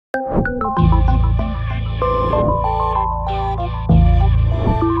Hello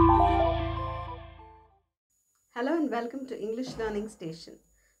and welcome to English Learning Station.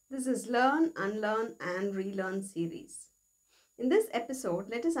 This is Learn, Unlearn and Relearn series. In this episode,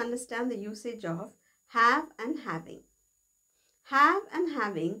 let us understand the usage of have and having. Have and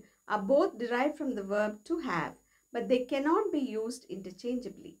having are both derived from the verb to have, but they cannot be used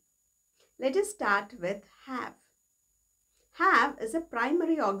interchangeably. Let us start with have. Have is a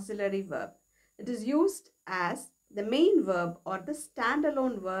primary auxiliary verb. It is used as the main verb or the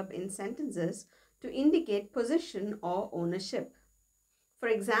standalone verb in sentences to indicate possession or ownership. For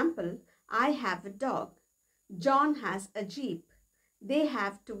example, I have a dog. John has a jeep. They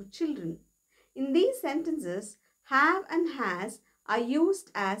have 2 children. In these sentences, have and has are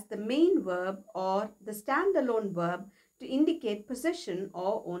used as the main verb or the standalone verb to indicate possession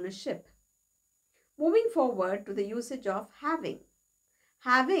or ownership. Moving forward to the usage of having.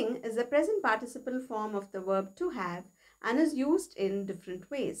 Having is a present participle form of the verb to have and is used in different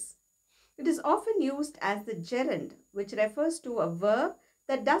ways. It is often used as the gerund, which refers to a verb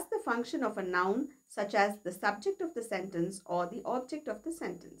that does the function of a noun, such as the subject of the sentence or the object of the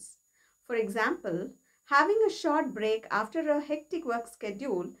sentence. For example, having a short break after a hectic work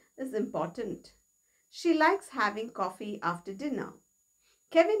schedule is important. She likes having coffee after dinner.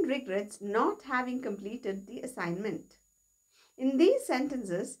 Kevin regrets not having completed the assignment. In these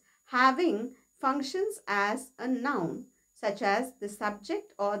sentences, having functions as a noun, such as the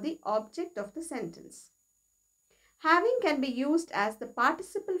subject or the object of the sentence. Having can be used as the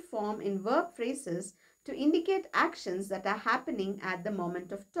participle form in verb phrases to indicate actions that are happening at the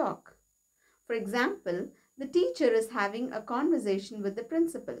moment of talk. For example, the teacher is having a conversation with the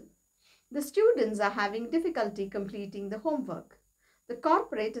principal. The students are having difficulty completing the homework. The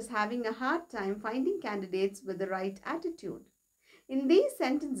corporate is having a hard time finding candidates with the right attitude. In these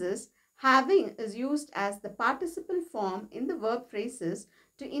sentences, having is used as the participle form in the verb phrases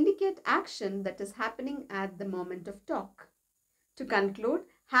to indicate action that is happening at the moment of talk. To conclude,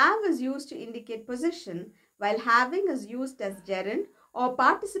 have is used to indicate possession, while having is used as gerund or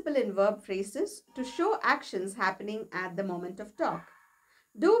participle in verb phrases to show actions happening at the moment of talk.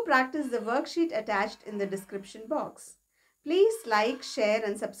 Do practice the worksheet attached in the description box. Please like, share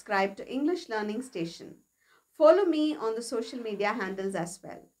and subscribe to English Learning Station. Follow me on the social media handles as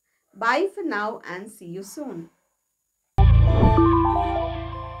well. Bye for now and see you soon.